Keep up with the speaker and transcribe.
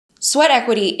Sweat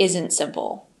equity isn't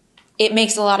simple. It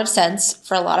makes a lot of sense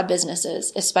for a lot of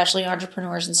businesses, especially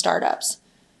entrepreneurs and startups.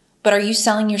 But are you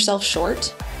selling yourself short?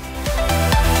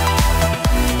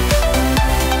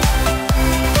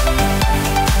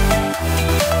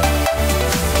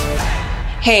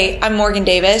 Hey, I'm Morgan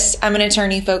Davis. I'm an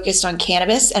attorney focused on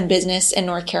cannabis and business in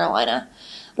North Carolina.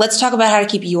 Let's talk about how to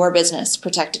keep your business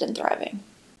protected and thriving.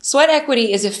 Sweat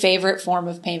equity is a favorite form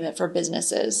of payment for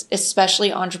businesses,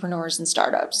 especially entrepreneurs and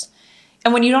startups.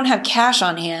 And when you don't have cash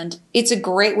on hand, it's a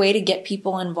great way to get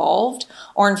people involved,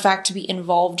 or in fact to be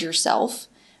involved yourself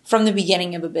from the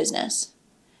beginning of a business.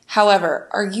 However,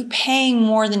 are you paying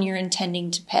more than you're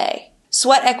intending to pay?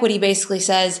 Sweat equity basically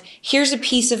says, here's a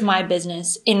piece of my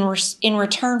business in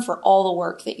return for all the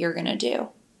work that you're going to do.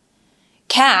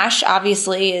 Cash,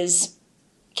 obviously, is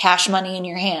cash money in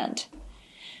your hand.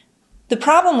 The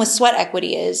problem with sweat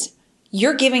equity is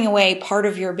you're giving away part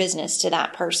of your business to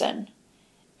that person.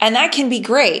 And that can be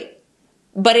great,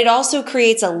 but it also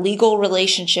creates a legal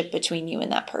relationship between you and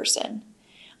that person.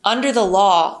 Under the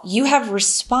law, you have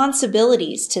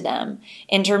responsibilities to them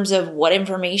in terms of what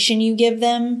information you give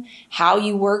them, how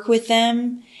you work with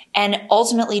them, and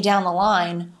ultimately down the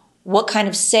line, what kind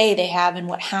of say they have in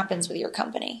what happens with your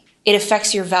company. It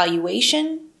affects your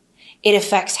valuation. It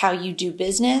affects how you do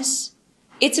business.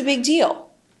 It's a big deal.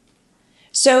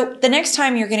 So the next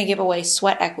time you're going to give away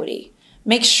sweat equity,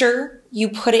 make sure you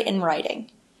put it in writing.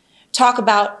 Talk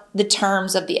about the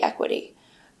terms of the equity.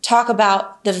 Talk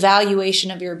about the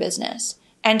valuation of your business.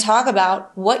 And talk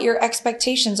about what your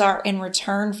expectations are in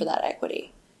return for that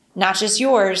equity. Not just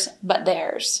yours, but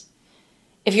theirs.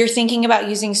 If you're thinking about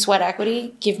using sweat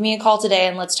equity, give me a call today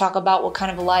and let's talk about what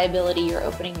kind of liability you're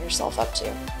opening yourself up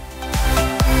to.